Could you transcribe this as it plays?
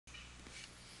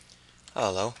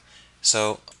Hello.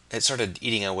 So it started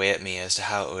eating away at me as to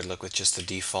how it would look with just the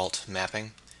default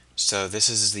mapping. So this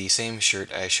is the same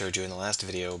shirt I showed you in the last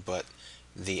video, but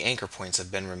the anchor points have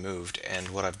been removed, and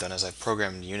what I've done is I've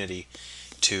programmed Unity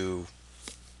to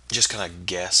just kind of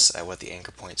guess at what the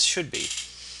anchor points should be.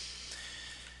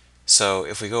 So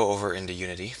if we go over into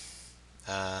Unity,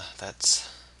 that's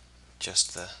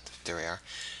just there we are.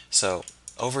 So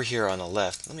over here on the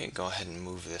left, let me go ahead and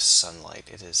move this sunlight.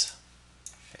 It is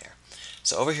there.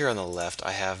 So over here on the left,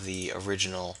 I have the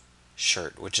original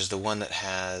shirt, which is the one that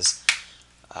has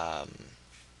um,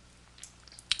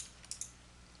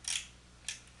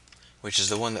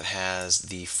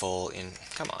 the full in.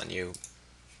 Come on, you.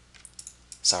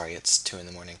 Sorry, it's 2 in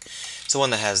the morning. It's the one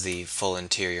that has the full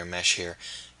interior mesh here,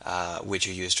 which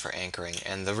you used for anchoring.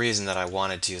 And the reason that I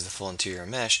wanted to use the full interior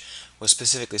mesh was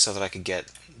specifically so that I could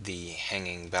get the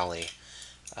hanging belly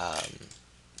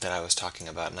that I was talking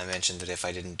about. And I mentioned that if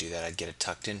I didn't do that, I'd get a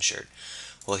tucked in shirt.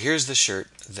 Well, here's the shirt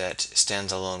that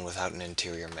stands alone without an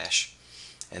interior mesh.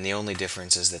 And the only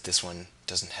difference is that this one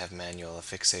doesn't have manual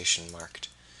affixation marked.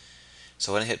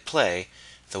 So when I hit play,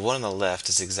 the one on the left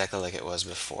is exactly like it was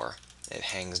before. It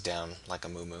hangs down like a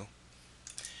moo-moo.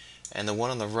 And the one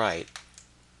on the right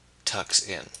tucks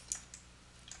in.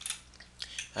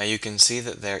 Now you can see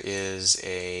that there is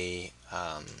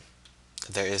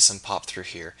some pop through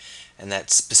here, and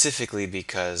that's specifically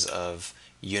because of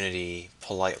Unity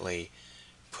politely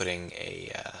putting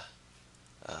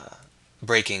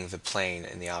breaking the plane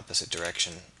in the opposite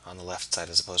direction on the left side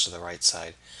as opposed to the right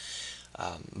side.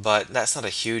 But that's not a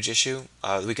huge issue.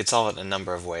 We could solve it in a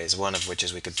number of ways, one of which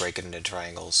is we could break it into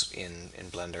triangles in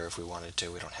Blender if we wanted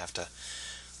to. We don't have to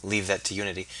leave that to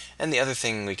Unity. And the other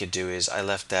thing we could do is I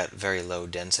left that very low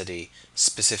density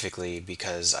specifically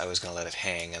because I was going to let it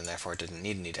hang and therefore it didn't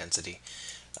need any density.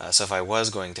 So if I was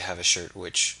going to have a shirt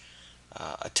which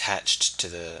attached to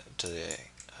the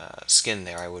skin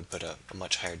there, I would put a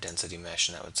much higher density mesh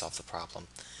and that would solve the problem.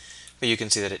 But you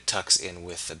can see that it tucks in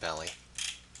with the belly.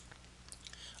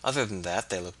 Other than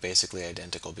that, they look basically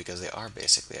identical because they are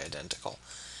basically identical.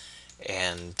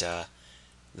 And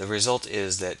the result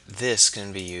is that this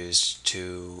can be used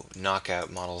to knock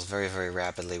out models very, very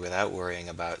rapidly without worrying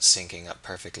about syncing up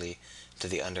perfectly to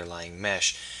the underlying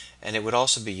mesh. And it would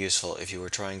also be useful if you were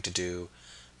trying to do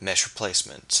mesh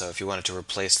replacement. So if you wanted to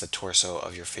replace the torso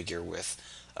of your figure with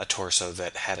a torso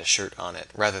that had a shirt on it,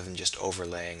 rather than just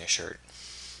overlaying a shirt,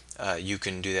 you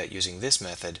can do that using this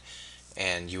method,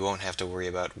 and you won't have to worry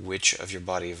about which of your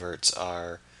body verts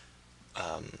are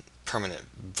permanent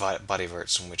body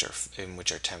verts and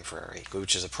which are temporary,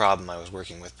 which is a problem I was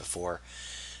working with before.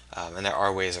 And there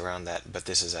are ways around that, but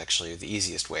this is actually the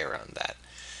easiest way around that.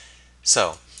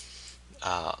 So,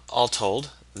 all told,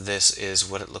 this is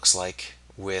what it looks like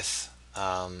with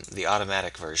the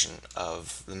automatic version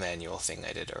of the manual thing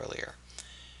I did earlier.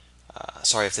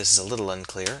 Sorry if this is a little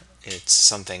unclear. It's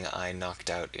something I knocked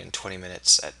out in 20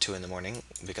 minutes at 2 in the morning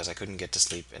because I couldn't get to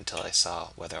sleep until I saw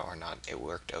whether or not it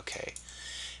worked okay.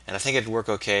 And I think it'd work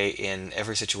okay in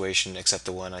every situation except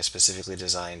the one I specifically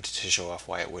designed to show off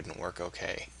why it wouldn't work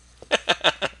okay.